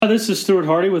this is Stuart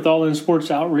Hardy with All In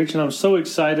Sports Outreach, and I'm so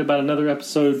excited about another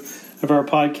episode of our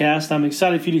podcast. I'm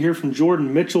excited for you to hear from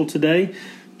Jordan Mitchell today.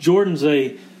 Jordan's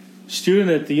a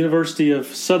student at the University of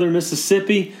Southern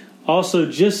Mississippi, also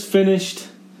just finished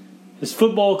his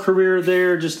football career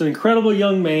there. Just an incredible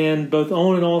young man, both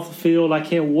on and off the field. I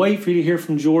can't wait for you to hear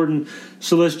from Jordan,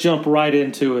 so let's jump right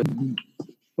into it.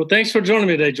 Well, thanks for joining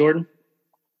me today, Jordan.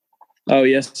 Oh,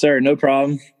 yes, sir. No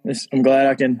problem. I'm glad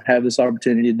I can have this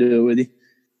opportunity to do it with you.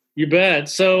 You bet.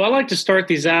 So I like to start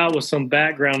these out with some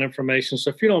background information. So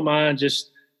if you don't mind, just,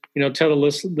 tell the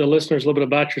listeners a little bit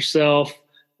about yourself,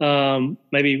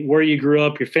 maybe where you grew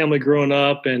up, your family growing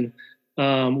up, and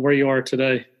where you are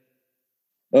today.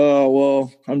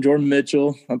 Well, I'm Jordan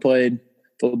Mitchell. I played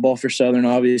football for Southern,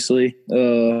 obviously.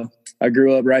 I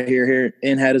grew up right here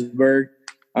in Hattiesburg.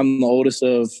 I'm the oldest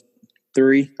of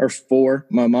 3 or 4.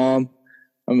 My mom,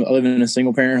 I live in a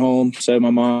single-parent home, so I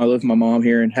live with my mom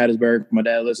here in Hattiesburg. My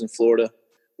dad lives in Florida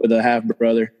with a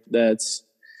half-brother. I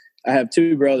have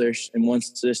 2 brothers and 1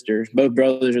 sister. Both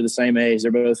brothers are the same age.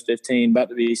 They're both 15, about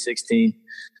to be 16.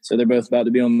 So they're both about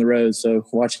to be on the road, so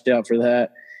watch out for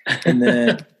that. And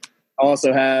then I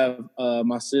also have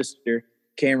my sister,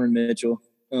 Cameron Mitchell.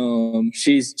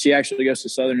 She actually goes to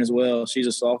Southern as well. She's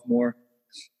a sophomore,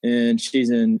 and she's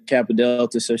in Kappa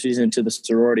Delta, so she's into the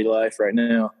sorority life right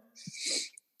now.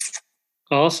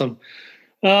 Awesome.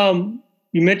 You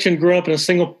mentioned grew up in a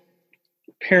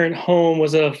single-parent home,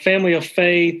 was a family of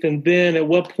faith, and then at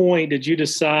what point did you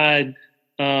decide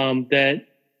that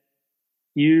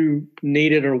you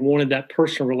needed or wanted that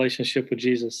personal relationship with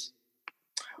Jesus?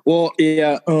 Well,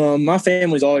 yeah, my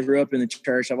family's always grew up in the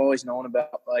church. I've always known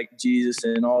about Jesus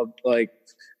and all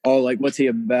what's he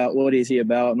about, what is he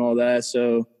about, and all that.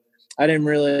 So I didn't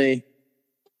really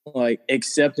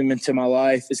accept him into my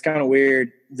life. It's kind of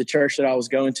weird. The church that I was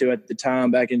going to at the time,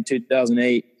 back in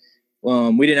 2008,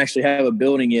 we didn't actually have a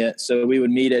building yet. So we would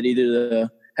meet at either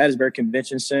the Hattiesburg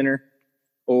Convention Center,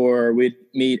 or we'd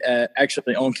meet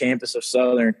actually on campus of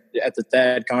Southern at the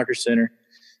Thad Conquer Center.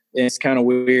 And it's kind of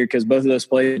weird because both of those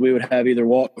places we would have either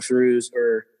walkthroughs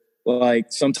or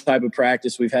some type of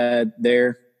practice we've had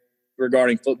there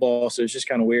regarding football. So it's just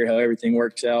kind of weird how everything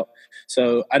works out.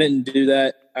 So I didn't do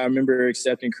that. I remember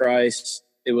accepting Christ.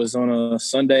 It was on a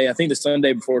Sunday, I think the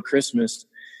Sunday before Christmas.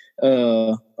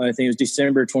 I think it was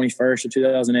December 21st of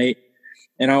 2008.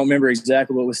 And I don't remember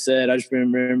exactly what was said. I just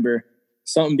remember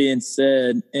something being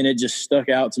said, and it just stuck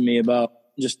out to me about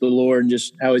just the Lord and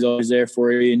just how he's always there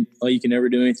for you, and you can never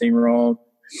do anything wrong.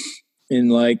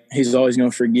 And he's always going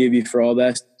to forgive you for all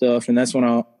that stuff. And that's when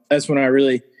I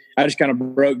just kind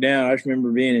of broke down. I just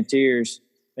remember being in tears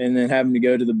and then having to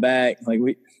go to the back.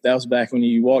 That was back when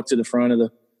you walked to the front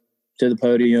of to the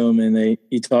podium and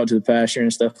you talked to the pastor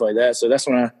and stuff like that. So that's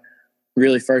when I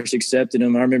really first accepted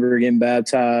him. I remember getting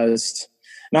baptized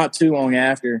not too long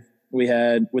after we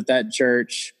had with that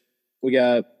church. We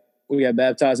got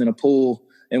baptized in a pool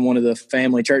in one of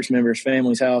the church members'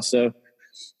 family's house. So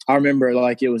I remember it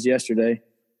like it was yesterday.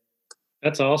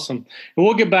 That's awesome. And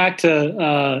we'll get back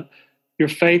to your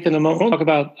faith in a moment. We'll talk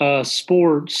about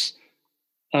sports.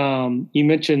 You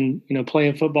mentioned,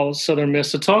 playing football at Southern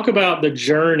Miss. So talk about the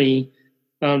journey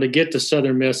to get to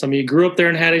Southern Miss. I mean, you grew up there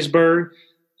in Hattiesburg.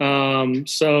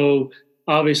 So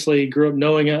obviously grew up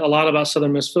knowing a lot about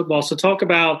Southern Miss football. So talk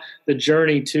about the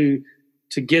journey to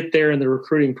get there in the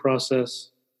recruiting process.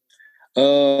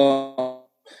 Well,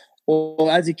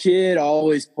 as a kid, I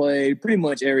always played pretty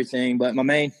much everything, but my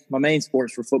main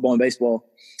sports were football and baseball.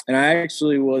 And I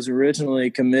actually was originally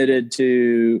committed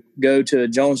to go to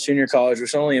Jones Junior College,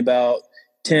 which was only about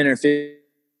 10 or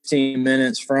 15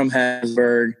 minutes from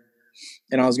Hattiesburg.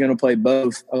 And I was going to play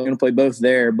both. I was going to play both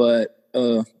there, but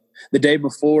the day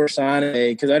before signing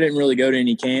day, because I didn't really go to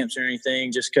any camps or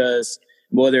anything, just because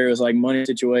whether it was money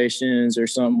situations or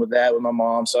something with my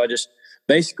mom. So I just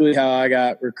basically how I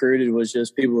got recruited was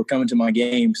just people were coming to my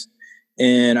games.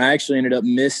 And I actually ended up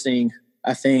missing,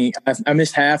 I think I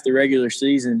missed half the regular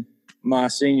season my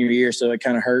senior year. So it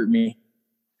kind of hurt me.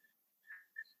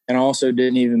 And I also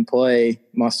didn't even play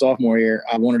my sophomore year.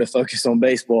 I wanted to focus on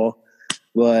baseball,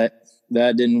 but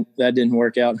that didn't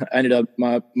work out. I ended up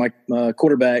my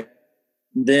quarterback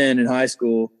then in high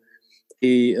school.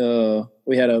 We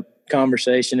had a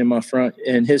conversation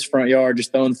in his front yard,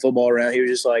 just throwing the football around. He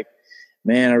was just like,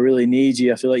 "Man, I really need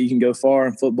you. I feel like you can go far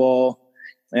in football."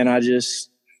 And I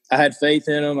had faith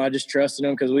in him. I just trusted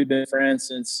him because we've been friends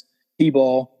since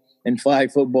T-ball and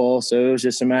flag football. So it was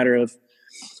just a matter of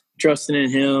trusting in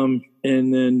him.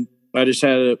 And then I just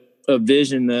had a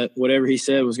vision that whatever he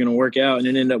said was going to work out, and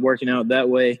it ended up working out that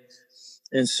way.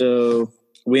 And so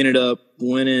we ended up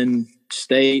winning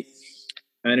state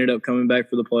I ended up coming back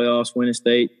for the playoffs, winning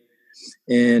state.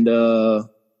 And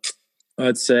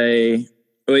I'd say,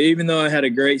 well, even though I had a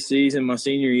great season my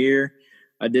senior year,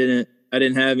 I didn't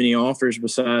have any offers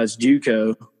besides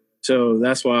JUCO. So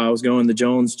that's why I was going the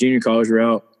Jones Junior College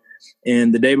route.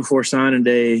 And the day before signing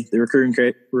day, the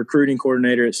recruiting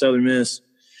coordinator at Southern Miss,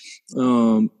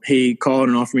 he called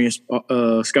and offered me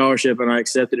a scholarship, and I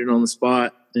accepted it on the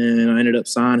spot. And I ended up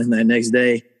signing that next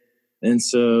day. And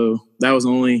so that was the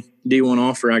only D1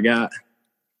 offer I got.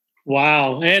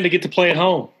 Wow. And to get to play at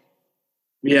home.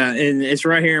 Yeah, and it's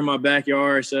right here in my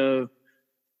backyard. So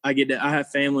I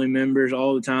have family members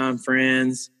all the time,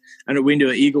 friends. I know we do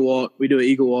an Eagle Walk. We do an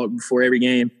Eagle Walk before every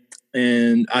game.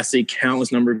 And I see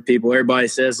countless number of people. Everybody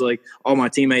says, like, all my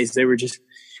teammates, they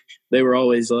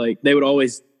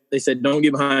said, don't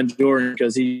get behind Jordan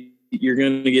because you're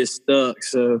going to get stuck.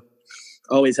 So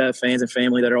I always have fans and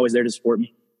family that are always there to support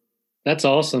me. That's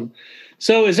awesome.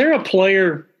 So is there a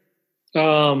player,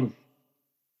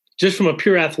 just from a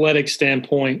pure athletic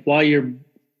standpoint, while you're,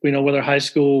 whether high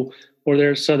school or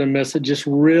there at Southern Miss, that just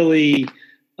really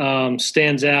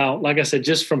stands out, like I said,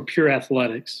 just from pure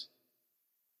athletics?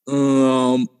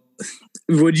 Would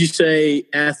you say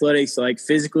athletics like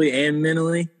physically and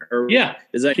mentally? Or yeah.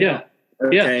 Is that yeah?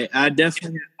 Okay. Yeah. I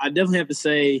definitely have to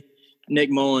say Nick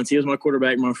Mullins. He was my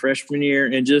quarterback my freshman year,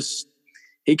 and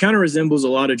he kind of resembles a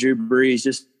lot of Drew Brees.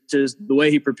 Just the way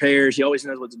he prepares, he always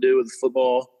knows what to do with the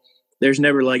football. There's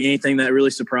never like anything that really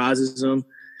surprises him.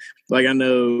 Like I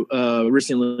know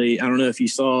recently, I don't know if you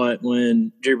saw it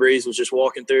when Drew Brees was just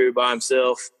walking through by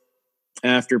himself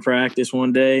after practice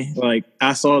one day. Like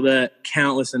I saw that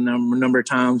countless number of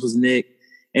times with Nick,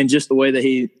 and just the way that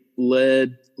he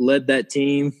led that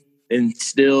team and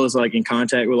still is like in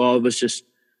contact with all of us. Just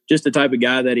the type of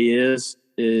guy that he is.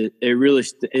 It really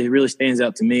stands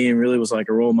out to me and really was like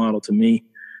a role model to me.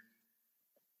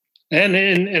 And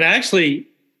actually,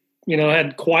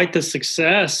 had quite the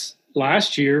success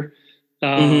last year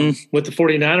with the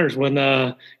 49ers when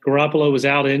Garoppolo was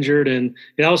out injured. And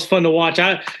that was fun to watch.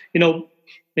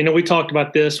 We talked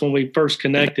about this when we first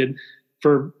connected.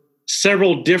 For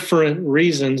several different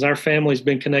reasons, our family's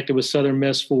been connected with Southern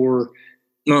Miss for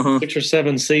 6 or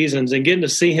 7 seasons, and getting to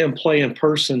see him play in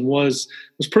person was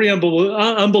pretty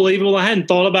unbelievable. I hadn't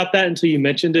thought about that until you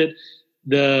mentioned it.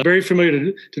 Very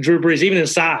familiar to Drew Brees, even in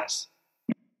size.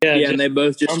 Yeah, and they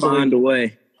both just find a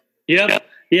way. Yep.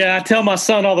 Yeah, I tell my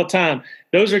son all the time,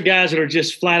 those are guys that are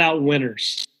just flat out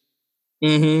winners.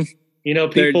 Mm-hmm.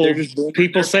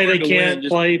 People say they can't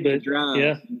play, but drive,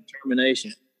 yeah,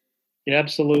 determination. Yeah,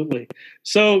 absolutely.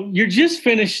 So you just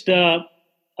finished up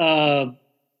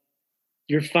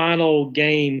your final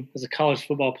game as a college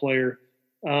football player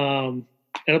in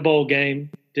a bowl game.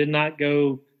 Did not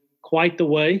go quite the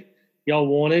way y'all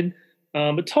wanted.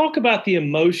 But talk about the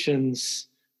emotions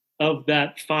of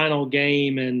that final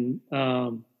game and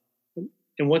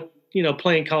what,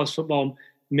 playing college football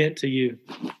meant to you.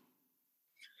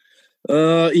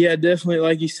 Yeah, definitely.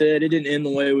 Like you said, it didn't end the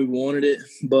way we wanted it,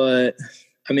 but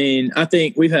I mean, I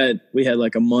think we had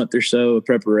like a month or so of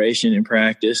preparation and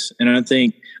practice. And I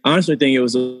honestly think it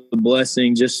was a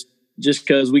blessing just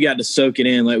because we got to soak it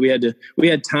in. Like we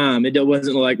had time. It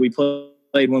wasn't like we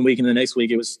played one week and the next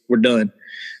week we're done.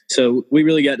 So we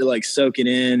really got to like soak it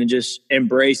in and just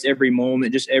embrace every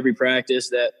moment, just every practice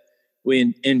that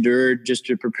we endured just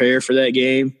to prepare for that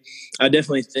game. I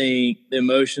definitely think the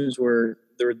emotions were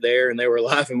there and they were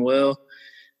alive and well.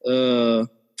 I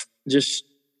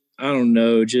don't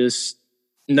know, just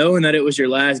knowing that it was your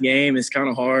last game is kind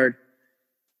of hard.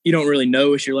 You don't really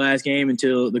know it's your last game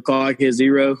until the clock hits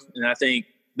 0. And I think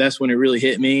that's when it really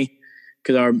hit me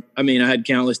because I had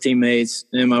countless teammates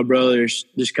and my brothers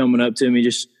just coming up to me,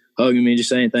 just hugging me, just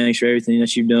saying thanks for everything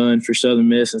that you've done for Southern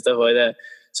Miss and stuff like that.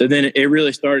 So then it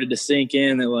really started to sink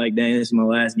in that like, dang, this is my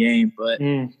last game. But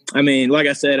like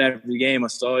I said, after the game, I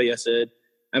saw you, I said,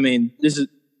 this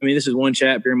is one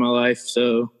chapter in my life.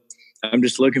 So I'm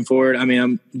just looking forward.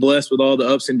 I'm blessed with all the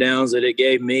ups and downs that it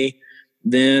gave me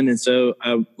then. And so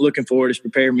I'm looking forward to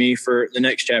prepare me for the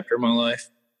next chapter of my life.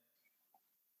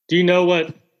 Do you know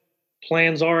what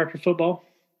plans are after football?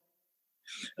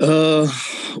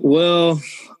 Well,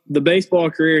 the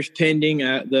baseball career is pending.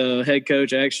 The head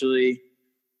coach actually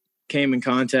came in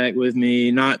contact with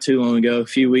me not too long ago, a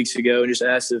few weeks ago, and just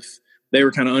asked if they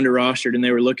were kind of under rostered and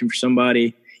they were looking for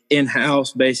somebody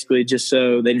in-house, basically, just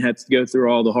so they didn't have to go through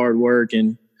all the hard work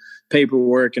and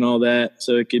paperwork and all that.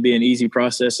 So it could be an easy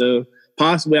process. So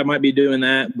possibly I might be doing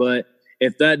that. But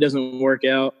if that doesn't work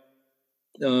out,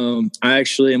 I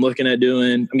actually am looking at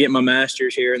I'm getting my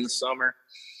master's here in the summer.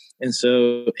 And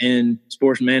so in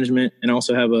sports management, and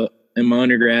also have in my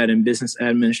undergrad in business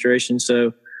administration.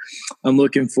 So I'm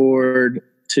looking forward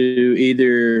to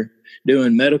either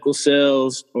doing medical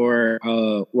sales or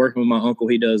working with my uncle.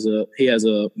 He has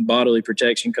a bodily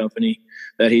protection company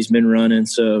that he's been running,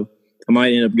 so I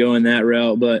might end up going that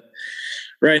route. But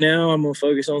right now, I'm gonna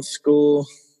focus on school.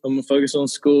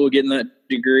 Getting that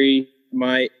degree.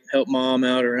 Might help mom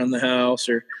out around the house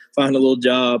or find a little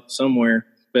job somewhere.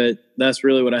 But that's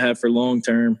really what I have for long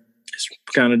term. Just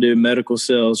kind of do medical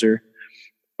sales or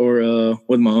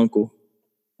with my uncle.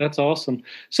 That's awesome.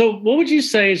 So what would you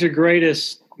say is your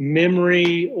greatest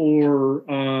memory or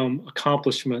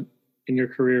accomplishment in your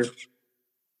career?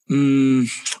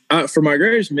 For my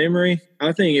greatest memory,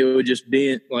 I think it would just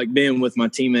be being with my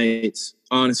teammates.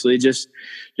 Honestly, just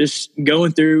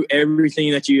going through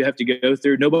everything that you have to go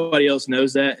through. Nobody else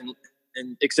knows that,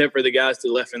 and except for the guys to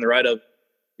the left and the right of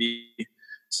you.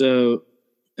 So,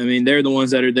 I mean, they're the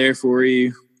ones that are there for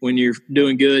you when you're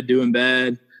doing good, doing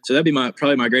bad. So that'd be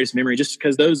probably my greatest memory, just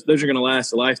because those are going to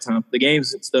last a lifetime. The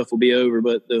games and stuff will be over,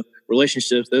 but the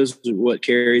relationships, those are what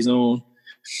carries on.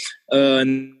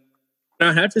 And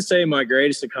I have to say my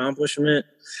greatest accomplishment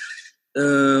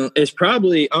is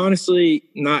probably, honestly,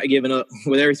 not giving up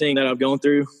with everything that I've gone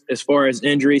through as far as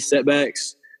injuries,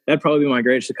 setbacks. That'd probably be my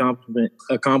greatest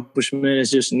accomplishment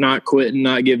is just not quitting,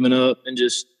 not giving up, and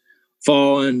just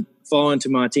falling to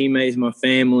my teammates, my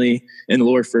family, and the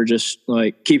Lord for just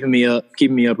keeping me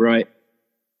upright.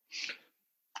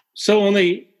 So on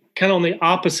the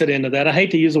opposite end of that, I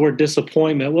hate to use the word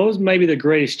disappointment. What was maybe the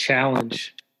greatest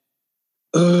challenge?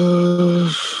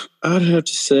 I'd have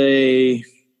to say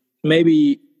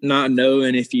maybe not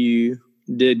knowing if you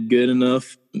did good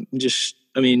enough. Just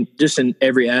in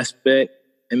every aspect,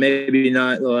 and maybe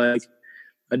not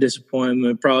a disappointment.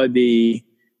 It'd probably be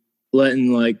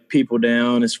letting people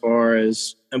down as far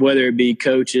as whether it be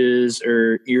coaches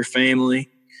or your family.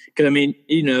 Because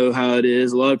you know how it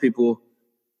is. A lot of people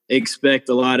expect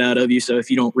a lot out of you. So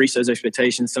if you don't reach those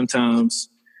expectations, sometimes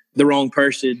the wrong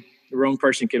person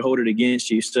could hold it against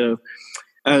you. So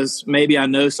maybe I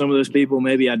know some of those people,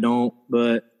 maybe I don't,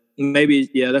 but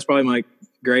maybe, yeah, that's probably my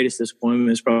greatest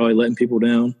disappointment is probably letting people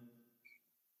down.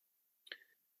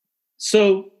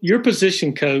 So your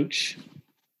position coach,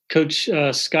 Coach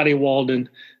Scotty Walden,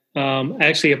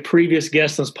 actually a previous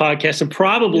guest on this podcast, and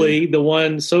probably the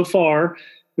one so far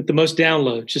with the most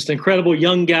downloads. Just an incredible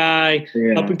young guy,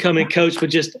 up and coming coach, but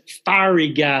just fiery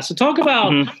guy. So talk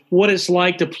about what it's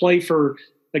like to play for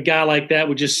a guy like that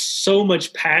with just so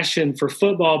much passion for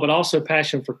football, but also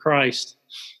passion for Christ.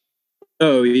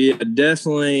 Oh yeah,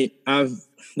 definitely.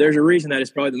 There's a reason that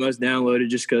it's probably the most downloaded,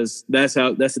 just because that's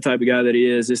the type of guy that he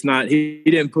is. It's not he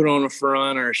didn't put on a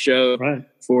front or a show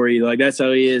for you. That's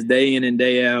how he is day in and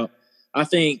day out. I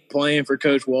think playing for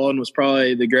Coach Walden was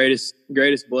probably the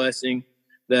greatest blessing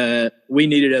that we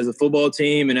needed as a football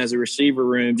team and as a receiver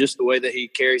room. Just the way that he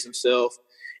carries himself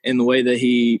and the way that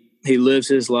he lives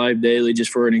his life daily, just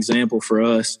for an example for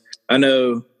us.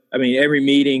 Every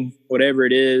meeting, whatever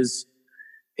it is,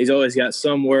 he's always got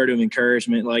some word of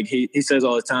encouragement. He says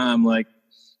all the time,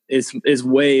 it's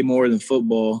way more than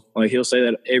football. He'll say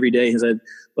that every day. He said,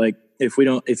 if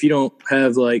you don't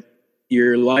have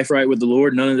your life right with the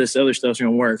Lord, none of this other stuff's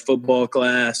going to work. Football,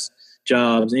 class,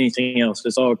 jobs, anything else.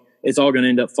 It's all going to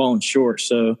end up falling short.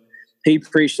 So he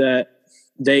preached that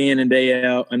day in and day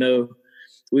out. I know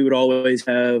we would always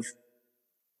have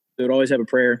a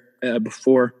prayer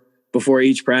before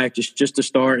each practice, just to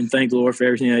start and thank the Lord for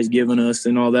everything that he's given us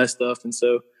and all that stuff. And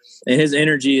his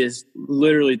energy is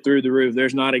literally through the roof.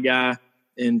 There's not a guy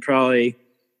probably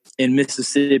in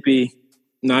Mississippi,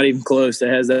 not even close, that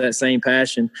has that same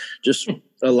passion, just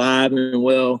alive and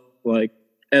well,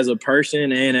 as a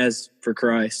person and as for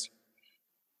Christ.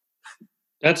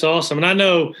 That's awesome. And I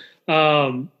know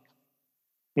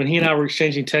when he and I were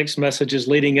exchanging text messages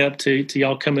leading up to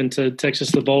y'all coming to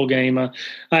Texas, the bowl game, I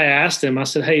asked him, I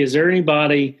said, hey, is there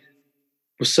anybody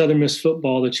with Southern Miss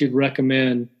football that you'd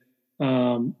recommend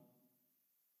for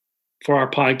our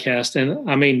podcast? And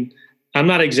I'm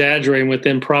not exaggerating,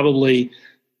 within probably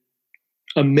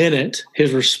a minute,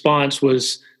 his response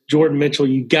was, Jordan Mitchell,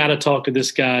 you got to talk to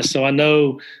this guy. So I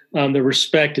know the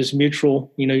respect is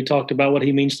mutual. You talked about what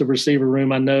he means to the receiver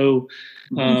room. I know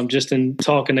just in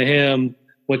talking to him,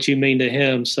 what you mean to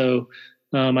him. So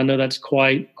I know that's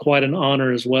quite an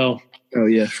honor as well. Oh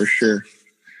yeah, for sure.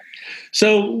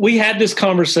 So we had this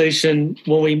conversation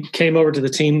when we came over to the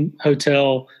team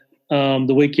hotel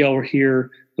the week y'all were here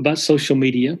about social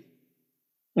media.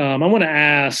 I want to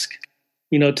ask,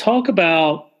 talk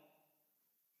about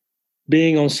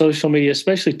being on social media,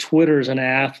 especially Twitter as an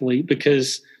athlete,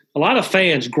 because a lot of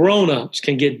fans, grown-ups,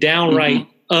 can get downright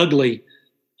ugly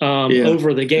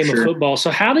over the game of football. So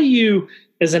how do you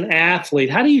as an athlete?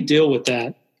 How do you deal with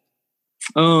that?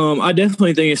 I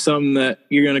definitely think it's something that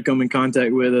you're going to come in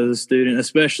contact with as a student,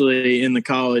 especially in the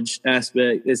college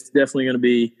aspect. It's definitely going to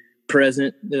be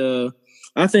present.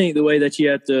 I think the way that you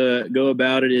have to go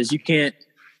about it is you can't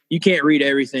read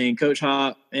everything. Coach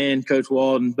Hop and Coach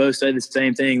Walden both say the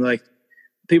same thing. Like,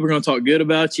 people are going to talk good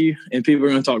about you and people are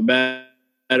going to talk bad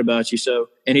about you. So,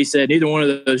 and he said neither one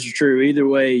of those are true. Either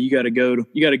way, you got to go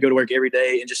to work every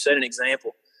day and just set an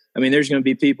example. I mean, there's going to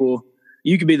be people.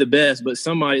 You could be the best, but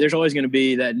there's always going to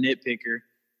be that nitpicker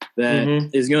that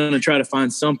is going to try to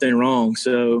find something wrong.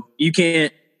 So you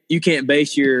can't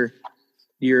base your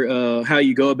how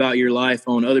you go about your life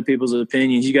on other people's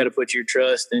opinions. You got to put your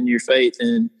trust and your faith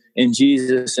in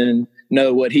Jesus and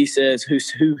know what he says,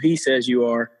 who he says you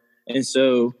are. And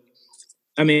so,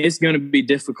 I mean, it's going to be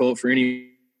difficult for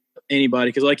anybody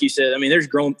because, like you said, I mean, there's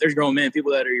grown men,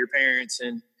 people that are your parents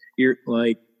and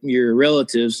your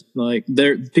relatives, like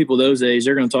they're people those days,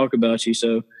 they're going to talk about you.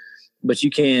 So, but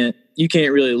you can't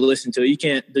really listen to it.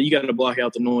 You got to block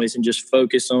out the noise and just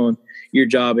focus on your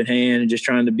job at hand and just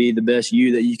trying to be the best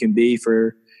you that you can be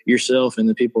for yourself and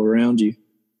the people around you.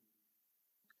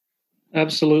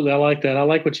 Absolutely. I like that. I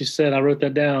like what you said. I wrote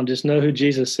that down. Just know who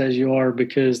Jesus says you are,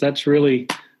 because that's really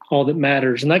all that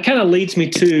matters. And that kind of leads me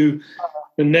to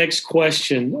the next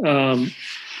question.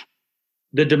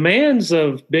 The demands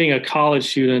of being a college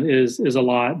student is a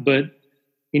lot, but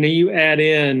you add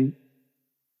in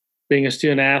being a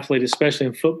student athlete, especially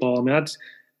in football. I mean, that's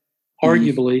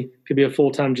arguably could be a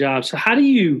full-time job. So how do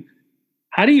you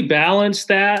balance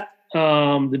that,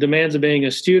 the demands of being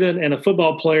a student and a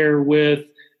football player with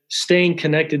staying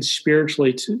connected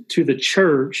spiritually to the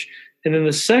church? And then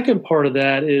the second part of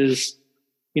that is,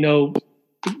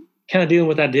 kind of dealing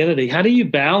with identity. How do you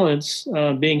balance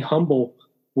being humble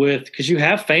because you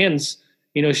have fans,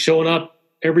 showing up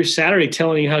every Saturday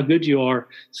telling you how good you are.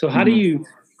 So how do you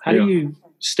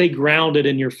stay grounded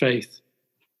in your faith?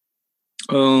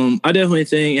 I definitely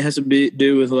think it has to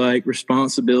do with like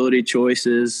responsibility,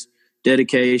 choices,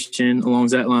 dedication along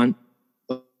that line.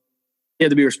 You have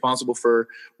to be responsible for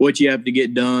what you have to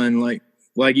get done. Like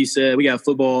you said, we got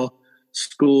football,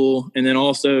 school, and then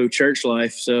also church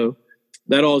life. So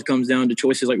that all comes down to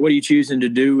choices. Like, what are you choosing to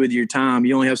do with your time?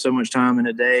 You only have so much time in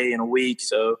a day, in a week.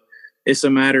 So it's a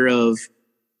matter of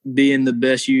being the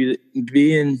best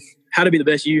how to be the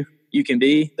best you can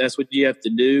be. That's what you have to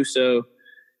do. So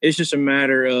it's just a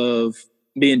matter of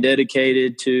being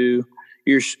dedicated to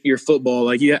your football.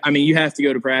 Like you have to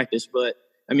go to practice, but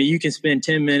I mean, you can spend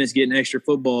 10 minutes getting extra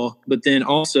football, but then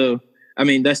also, I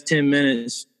mean, that's 10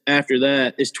 minutes. After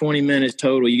that, it's 20 minutes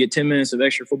total. You get 10 minutes of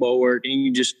extra football work, and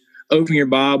you just open your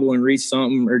Bible and read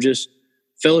something, or just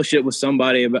fellowship with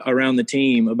somebody around the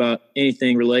team about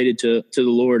anything related to the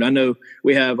Lord. I know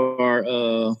we have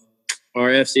our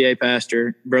FCA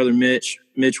pastor, Brother Mitch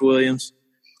Williams.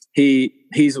 He's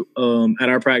at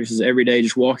our practices every day,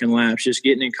 just walking laps, just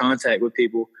getting in contact with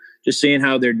people, just seeing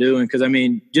how they're doing. Because, I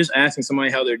mean, just asking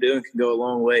somebody how they're doing can go a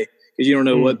long way, because you don't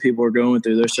know what people are going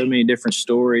through. There's so many different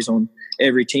stories on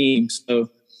every team. So,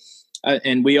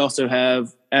 and we also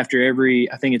have, after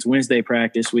every, I think it's Wednesday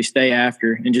practice, we stay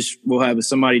after and we'll have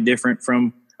somebody different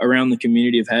from around the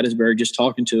community of Hattiesburg just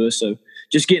talking to us. So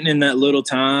just getting in that little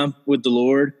time with the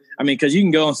Lord. I mean, because you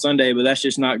can go on Sunday, but that's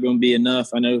just not going to be enough.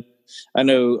 I know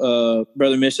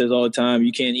Brother Mitch says all the time,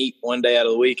 you can't eat one day out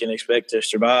of the week and expect to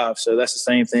survive. So that's the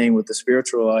same thing with the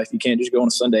spiritual life. You can't just go on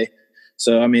a Sunday.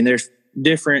 So, I mean, there's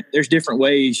different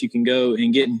ways you can go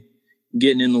and getting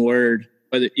in the Word.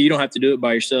 But you don't have to do it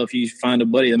by yourself. You find a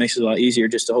buddy, that makes it a lot easier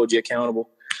just to hold you accountable.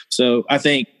 So I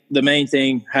think the main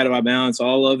thing, how do I balance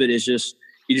all of it, is just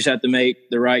you just have to make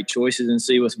the right choices and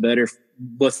see what's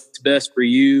best for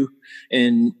you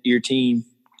and your team.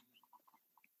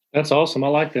 That's awesome. I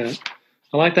like that.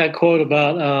 I like that quote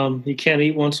about you can't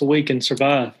eat once a week and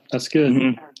survive. That's good.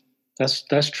 Mm-hmm.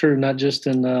 That's true, not just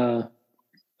in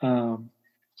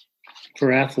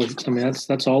for athletes. I mean,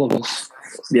 that's all of us.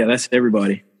 Yeah, that's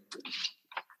everybody.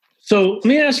 So let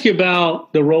me ask you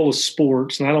about the role of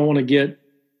sports, and I don't want to get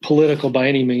political by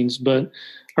any means, but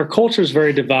our culture is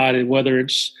very divided, whether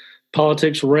it's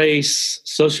politics, race,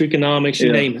 socioeconomics,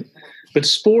 you name it. But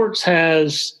sports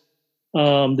has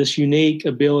this unique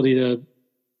ability to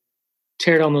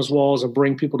tear down those walls and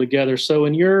bring people together. So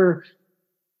in your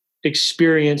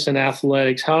experience in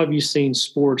athletics, how have you seen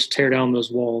sports tear down those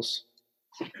walls?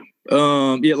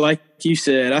 Like you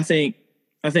said, I think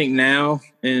now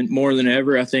and more than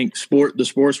ever, I think the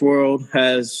sports world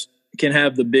can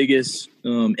have the biggest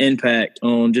impact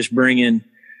on just bringing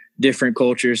different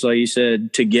cultures, like you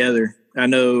said, together. I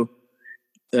know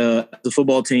the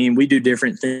football team, we do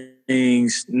different things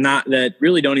things not that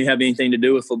really don't even have anything to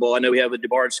do with football. I know we have a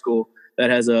DeBarge school that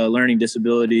has learning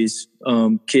disabilities,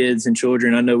 kids and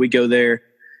children. I know we go there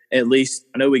at least.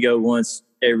 I know we go once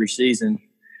every season,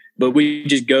 but we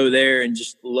just go there and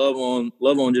just love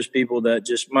on just people that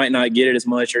just might not get it as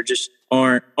much or just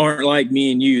aren't like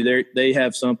me and you. They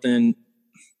have something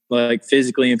like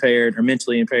physically impaired or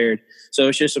mentally impaired. So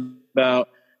it's just about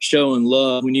showing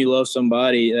love. When you love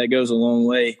somebody, that goes a long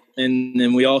way. And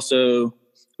then we also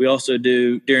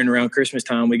do during around Christmas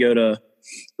time, we go to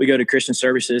Christian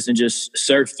services and just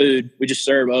serve food. We just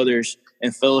serve others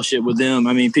and fellowship with them.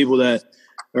 I mean, people that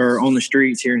are on the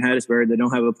streets here in Hattiesburg that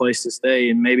don't have a place to stay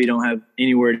and maybe don't have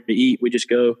anywhere to eat. We just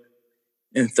go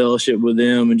and fellowship with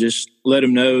them and just let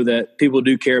them know that people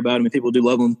do care about them and people do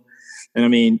love them. And I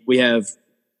mean,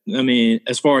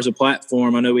 as far as a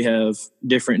platform, I know we have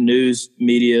different news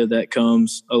media that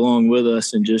comes along with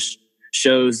us and just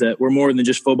shows that we're more than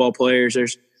just football players.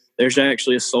 There's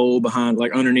actually a soul behind,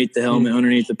 like underneath the helmet,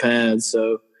 underneath the pads.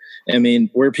 So, I mean,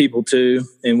 we're people too,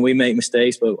 and we make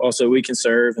mistakes, but also we can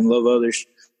serve and love others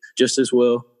just as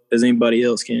well as anybody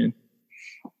else can.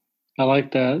 I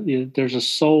like that. Yeah, there's a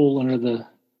soul under the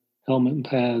helmet and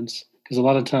pads, because a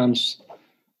lot of times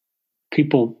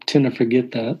people tend to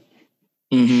forget that.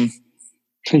 Mm-hmm.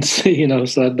 And see,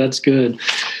 so that's good.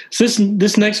 So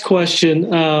this next question,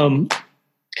 kind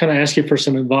of ask you for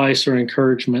some advice or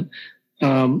encouragement.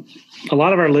 A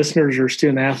lot of our listeners are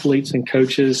student athletes and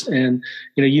coaches, and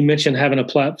you mentioned having a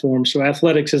platform. So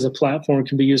athletics as a platform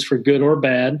can be used for good or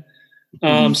bad.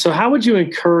 So how would you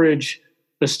encourage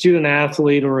a student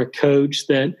athlete or a coach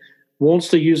that wants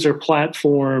to use their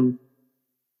platform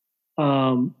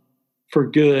for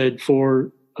good,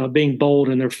 for being bold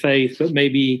in their faith, but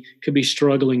maybe could be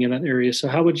struggling in that area? So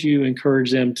how would you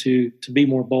encourage them to be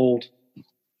more bold?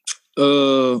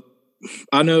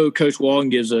 I know Coach Walton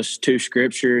gives us 2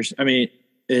 scriptures. I mean,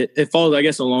 it falls, I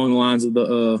guess, along the lines of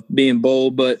the being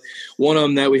bold, but one of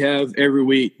them that we have every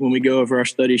week when we go over our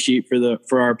study sheet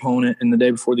for our opponent and the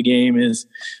day before the game is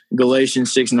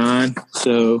Galatians 6:9.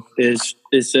 So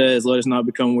it says, "Let us not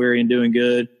become weary in doing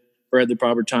good, for at the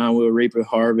proper time we will reap a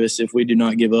harvest if we do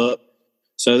not give up."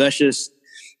 So that's just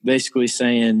basically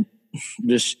saying,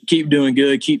 just keep doing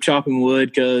good, keep chopping wood,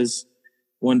 because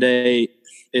one day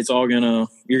you're going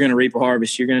to reap a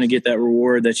harvest. You're going to get that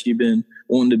reward that you've been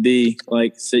wanting to be.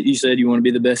 Like you said, you want to be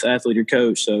the best athlete or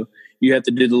coach. So you have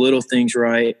to do the little things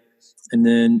right, and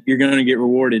then you're going to get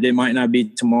rewarded. It might not be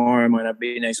tomorrow, it might not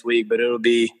be next week, but it'll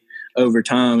be over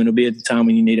time, and it'll be at the time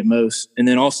when you need it most. And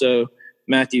then also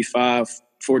Matthew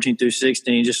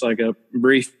 5:14-16, just like a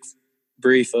brief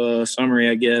summary,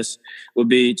 I guess, would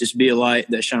be just be a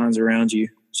light that shines around you,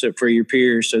 so for your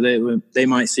peers, so they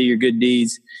might see your good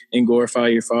deeds and glorify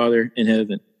your Father in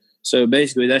heaven. So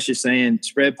basically, that's just saying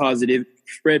spread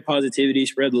positivity,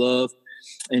 spread love,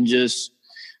 and just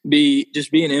be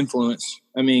an influence.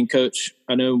 I mean, Coach,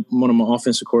 I know one of my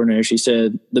offensive coordinators, he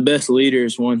said the best leader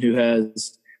is one who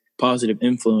has positive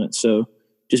influence. So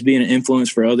just being an influence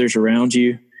for others around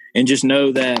you, and just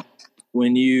know that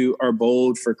when you are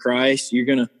bold for Christ,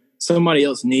 somebody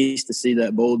else needs to see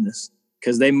that boldness,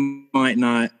 because they might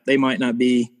not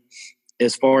be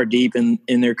as far deep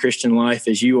in their Christian life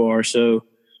as you are. So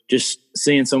just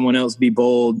seeing someone else be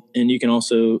bold, and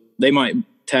they might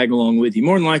tag along with you.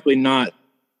 More than likely not,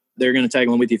 they're going to tag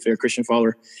along with you if they're a Christian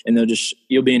follower, and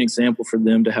you'll be an example for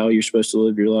them to how you're supposed to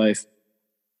live your life.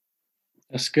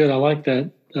 That's good. I like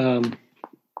that.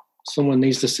 Someone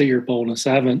needs to see your boldness.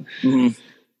 I haven't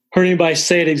heard anybody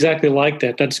say it exactly like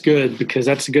that. That's good, because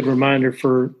that's a good reminder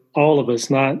for all of us,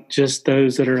 not just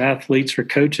those that are athletes or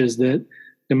coaches, that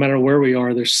no matter where we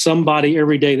are, there's somebody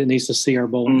every day that needs to see our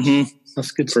boldness.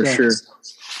 That's good stuff. For sure.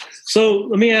 So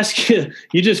let me ask you,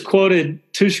 you just quoted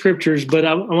 2 scriptures, but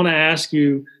I want to ask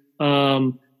you,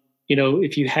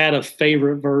 if you had a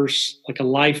favorite verse, like a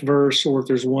life verse, or if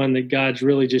there's one that God's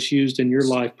really just used in your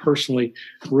life personally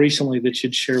recently that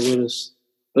you'd share with us.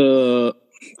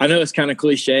 I know it's kind of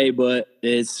cliche, but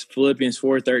it's Philippians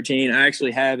 4:13. I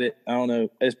actually have it. I don't know.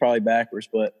 It's probably backwards,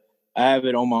 but I have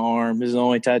it on my arm. This is the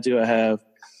only tattoo I have.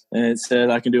 And it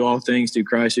said, "I can do all things through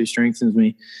Christ who strengthens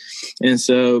me." And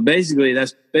so basically,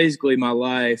 that's basically my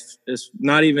life. It's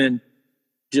not even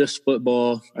just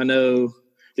football. I know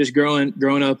just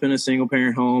growing up in a single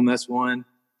parent home, that's one.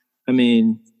 I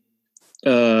mean,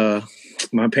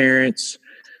 my parents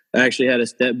actually had a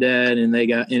stepdad, and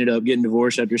they ended up getting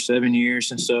divorced after 7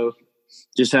 years. And so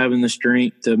just having the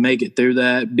strength to make it through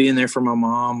that, being there for my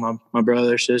mom, my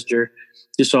brother, sister,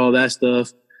 just all that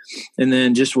stuff. And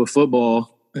then just with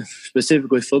football,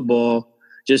 specifically football,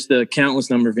 just the countless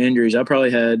number of injuries. I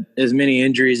probably had as many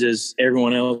injuries as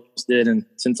everyone else did, and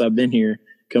since I've been here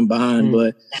combined.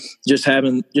 But just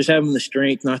having the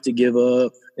strength not to give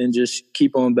up and just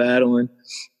keep on battling,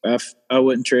 I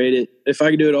wouldn't trade it. If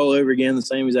I could do it all over again the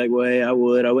same exact way, I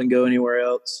would. I wouldn't go anywhere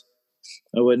else.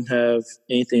 I wouldn't have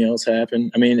anything else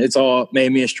happen. I mean, it's all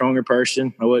made me a stronger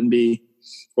person. I wouldn't be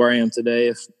where I am today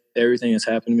if everything that's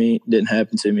happened to me didn't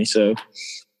happen to me. So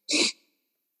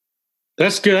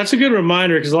that's good. That's a good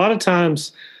reminder, because a lot of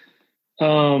times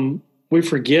we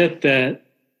forget that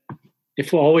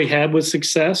if all we had was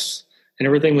success and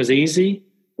everything was easy,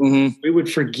 we would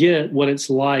forget what it's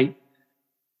like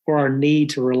for our need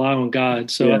to rely on God.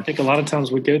 So I think a lot of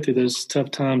times we go through those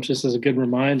tough times just as a good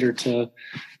reminder to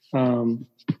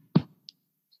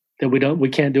that we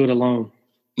can't do it alone.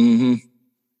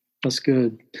 That's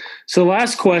good. So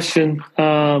last question,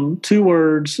 2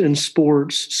 words in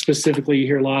sports specifically you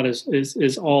hear a lot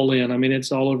is all in. I mean,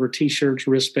 it's all over T-shirts,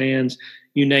 wristbands,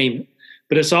 you name it.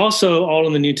 But it's also all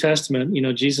in the New Testament. You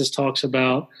know, Jesus talks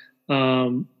about,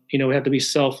 we have to be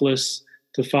selfless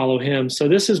to follow him. So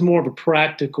this is more of a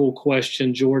practical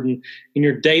question, Jordan. In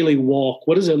your daily walk,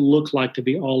 what does it look like to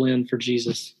be all in for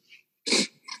Jesus?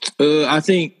 I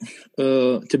think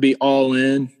to be all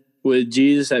in with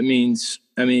Jesus, that means,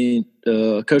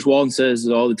 Coach Walton says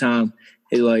it all the time.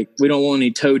 Hey, we don't want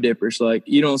any toe dippers.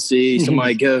 You don't see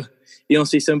somebody go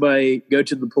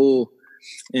to the pool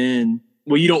and,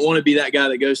 you don't want to be that guy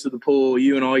that goes to the pool,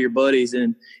 you and all your buddies,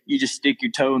 and you just stick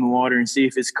your toe in the water and see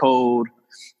if it's cold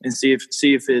and see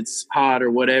if it's hot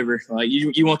or whatever.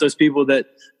 You want those people that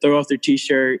throw off their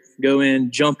T-shirt, go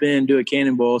in, jump in, do a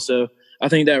cannonball. So I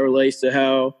think that relates to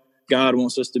how God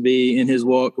wants us to be in his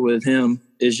walk with him,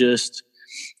 is just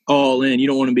all in. You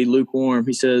don't want to be lukewarm.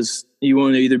 He says you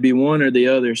want to either be one or the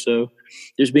other. So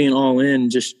just being all in,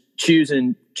 just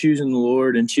choosing the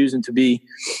Lord and choosing to be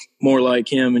more like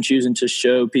him and choosing to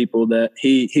show people that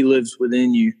he lives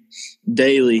within you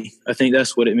daily. I think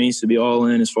that's what it means to be all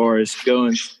in as far as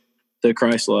going the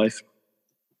Christ life.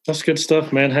 That's good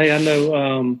stuff, man. Hey, I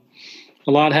know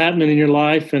a lot happening in your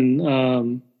life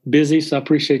and busy, so I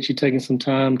appreciate you taking some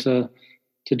time to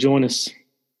join us.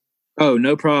 Oh,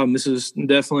 no problem. This is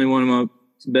definitely one of my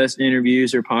best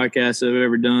interviews or podcasts I've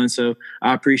ever done. So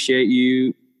I appreciate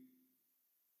you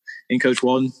and Coach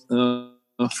Walton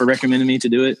for recommending me to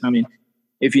do it. I mean,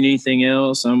 if you need anything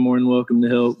else, I'm more than welcome to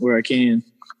help where I can.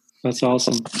 That's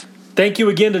awesome. Thank you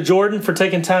again to Jordan for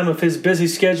taking time of his busy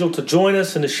schedule to join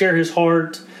us and to share his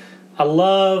heart. I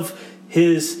love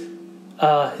his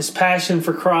passion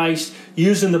for Christ,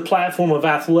 using the platform of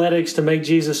athletics to make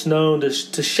Jesus known, to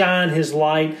shine his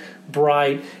light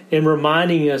bright, and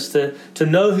reminding us to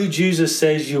know who Jesus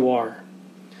says you are.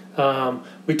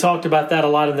 We talked about that a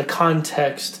lot in the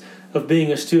context of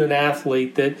being a student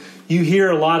athlete, that you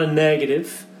hear a lot of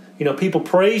negative. People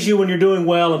praise you when you're doing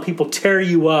well, and people tear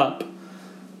you up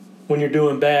when you're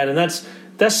doing bad. And that's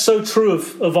so true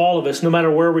of all of us, no matter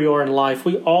where we are in life.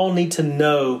 We all need to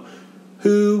know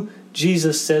who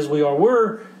Jesus says we are.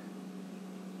 We're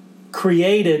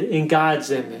created in God's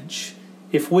image.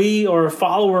 If we are a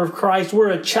follower of Christ, we're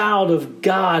a child of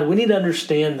God. We need to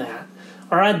understand that.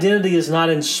 Our identity is not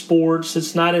in sports.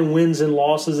 It's not in wins and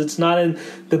losses. It's not in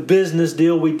the business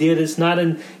deal we did. It's not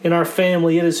in our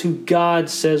family. It is who God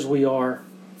says we are.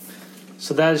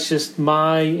 So that is just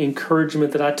my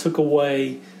encouragement that I took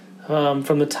away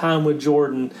from the time with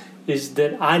Jordan, is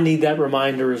that I need that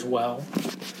reminder as well.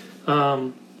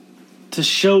 To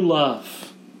show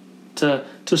love, to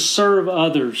serve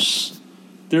others.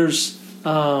 There's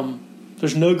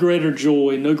no greater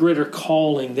joy, no greater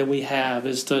calling that we have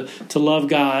is to love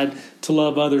God, to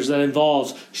love others. That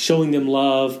involves showing them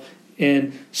love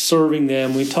and serving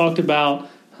them. We talked about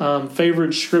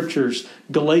favorite scriptures,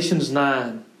 Galatians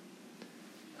 9.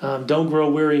 Don't grow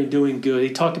weary in doing good.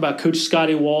 He talked about Coach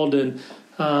Scotty Walden,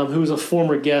 who was a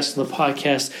former guest on the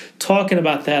podcast, talking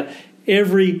about that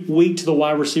every week to the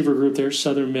wide receiver group there at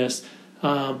Southern Miss.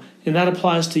 And that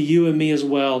applies to you and me as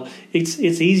well. It's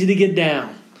easy to get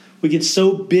down. We get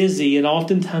so busy and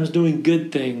oftentimes doing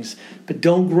good things, but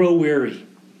don't grow weary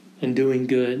in doing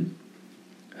good.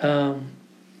 And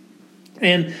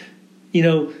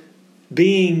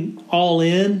being all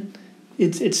in,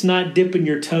 it's not dipping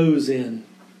your toes in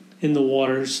the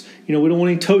waters. We don't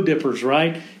want any toe dippers,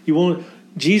 right?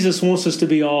 Jesus wants us to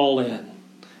be all in.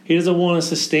 He doesn't want us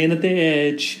to stand at the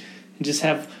edge and just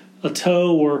have a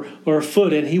toe or a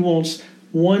foot in. He wants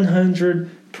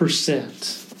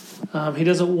 100%. He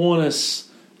doesn't want us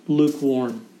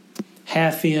lukewarm,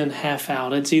 half in, half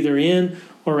out. It's either in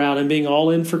or out. And being all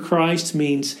in for Christ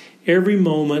means every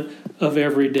moment of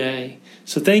every day.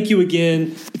 So thank you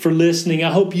again for listening.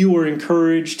 I hope you were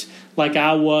encouraged like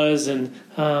I was, and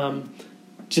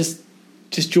just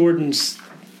Jordan's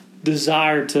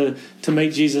desire to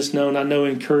make Jesus known, I know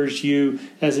encouraged you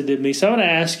as it did me. So I want to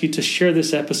ask you to share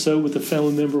this episode with a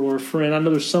family member or a friend. I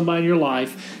know there's somebody in your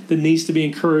life that needs to be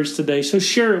encouraged today, so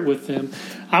share it with them.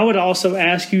 I would also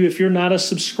ask you, if you're not a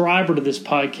subscriber to this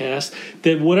podcast,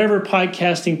 that whatever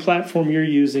podcasting platform you're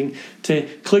using, to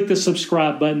click the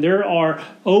subscribe button. There are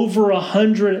over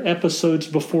 100 episodes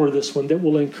before this one that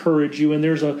will encourage you, and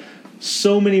there's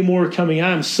so many more coming.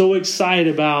 I'm so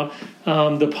excited about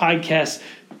the podcast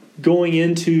going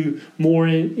into more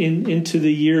into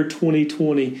the year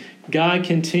 2020. God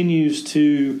continues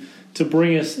to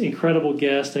bring us incredible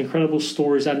guests, incredible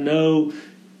stories I know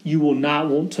you will not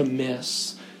want to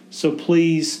miss. So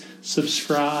please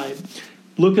subscribe.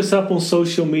 Look us up on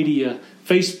social media,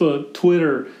 Facebook,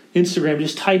 Twitter, Instagram.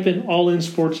 Just type in All In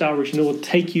Sports Outreach, and it will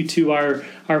take you to our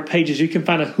pages. You can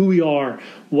find out who we are,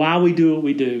 why we do what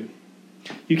we do.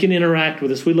 You can interact with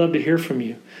us. We love to hear from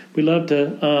you. We love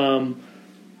to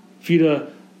for you to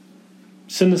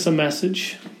send us a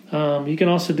message. You can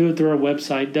also do it through our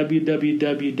website,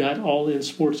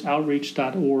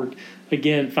 www.allinsportsoutreach.org.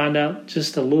 Again, find out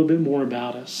just a little bit more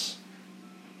about us.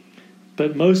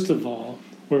 But most of all,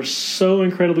 we're so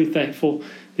incredibly thankful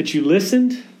that you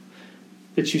listened,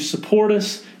 that you support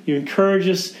us, you encourage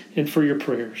us, and for your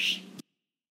prayers.